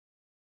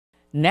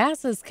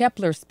NASA's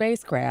Kepler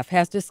spacecraft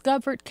has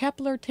discovered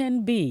Kepler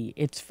 10b,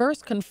 its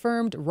first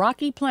confirmed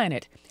rocky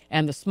planet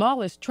and the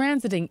smallest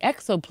transiting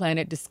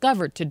exoplanet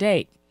discovered to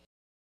date.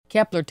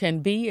 Kepler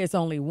 10b is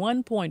only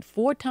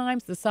 1.4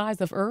 times the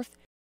size of Earth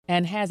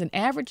and has an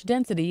average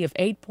density of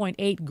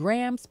 8.8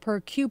 grams per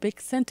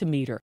cubic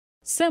centimeter,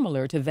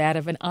 similar to that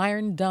of an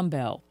iron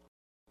dumbbell.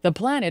 The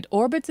planet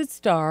orbits its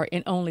star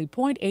in only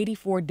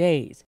 0.84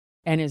 days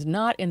and is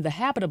not in the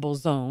habitable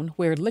zone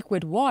where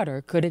liquid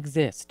water could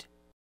exist.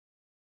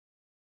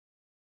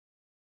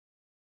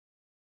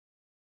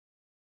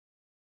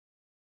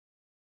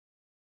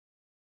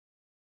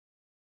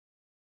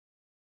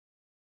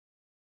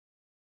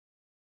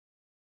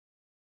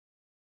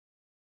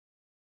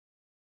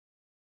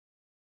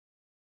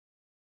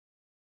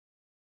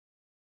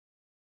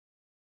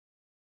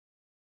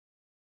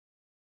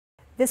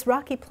 This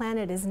rocky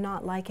planet is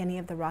not like any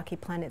of the rocky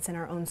planets in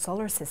our own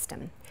solar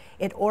system.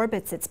 It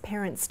orbits its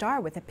parent star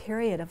with a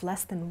period of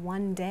less than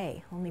 1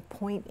 day. Only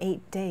 0.8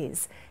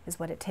 days is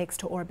what it takes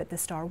to orbit the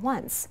star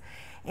once.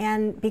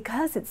 And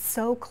because it's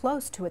so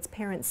close to its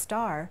parent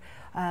star,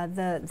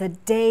 the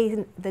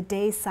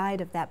day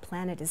side of that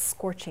planet is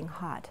scorching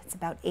hot. It's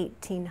about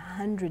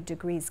 1800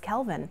 degrees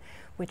Kelvin,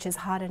 which is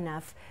hot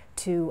enough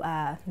to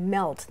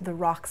melt the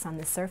rocks on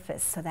the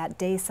surface. So that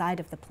day side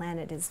of the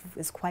planet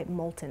is quite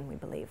molten, we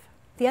believe.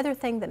 The other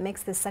thing that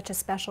makes this such a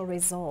special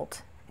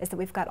result is that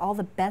we've got all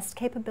the best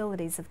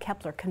capabilities of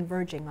Kepler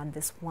converging on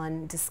this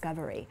one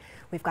discovery.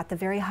 We've got the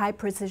very high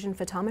precision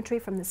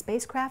photometry from the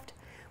spacecraft.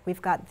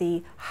 We've got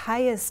the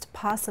highest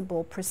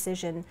possible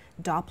precision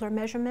Doppler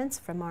measurements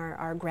from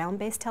our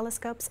ground-based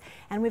telescopes,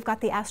 and we've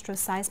got the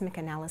astroseismic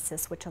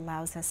analysis, which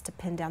allows us to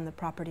pin down the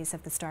properties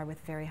of the star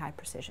with very high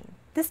precision.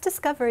 This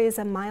discovery is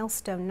a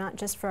milestone not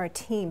just for our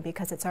team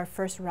because it's our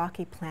first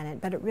rocky planet,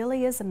 but it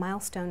really is a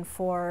milestone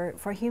for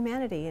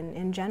humanity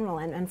in general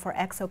and for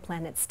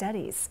exoplanet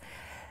studies.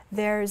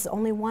 There's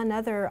only one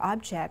other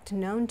object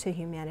known to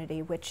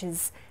humanity which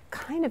is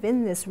kind of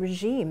in this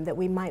regime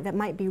that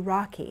might be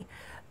rocky.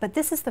 But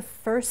this is the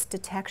first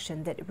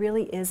detection that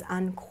really is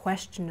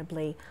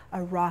unquestionably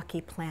a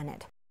rocky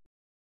planet.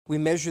 We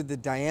measured the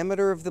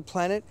diameter of the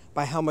planet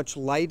by how much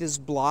light is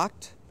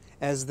blocked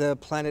as the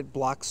planet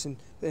blocks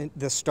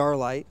the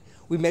starlight.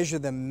 We measure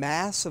the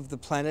mass of the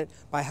planet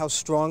by how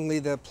strongly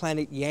the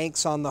planet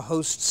yanks on the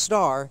host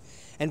star.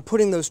 And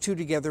putting those two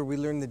together, we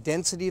learn the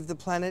density of the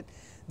planet.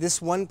 This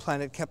one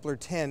planet, Kepler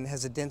 10,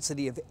 has a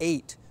density of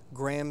 8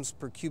 grams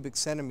per cubic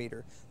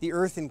centimeter. The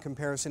Earth, in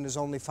comparison, is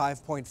only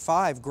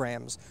 5.5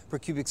 grams per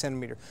cubic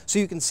centimeter. So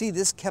you can see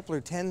this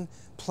Kepler 10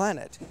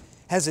 planet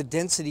has a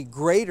density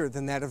greater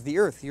than that of the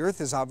Earth. The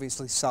Earth is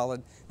obviously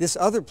solid. This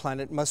other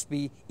planet must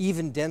be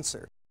even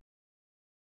denser.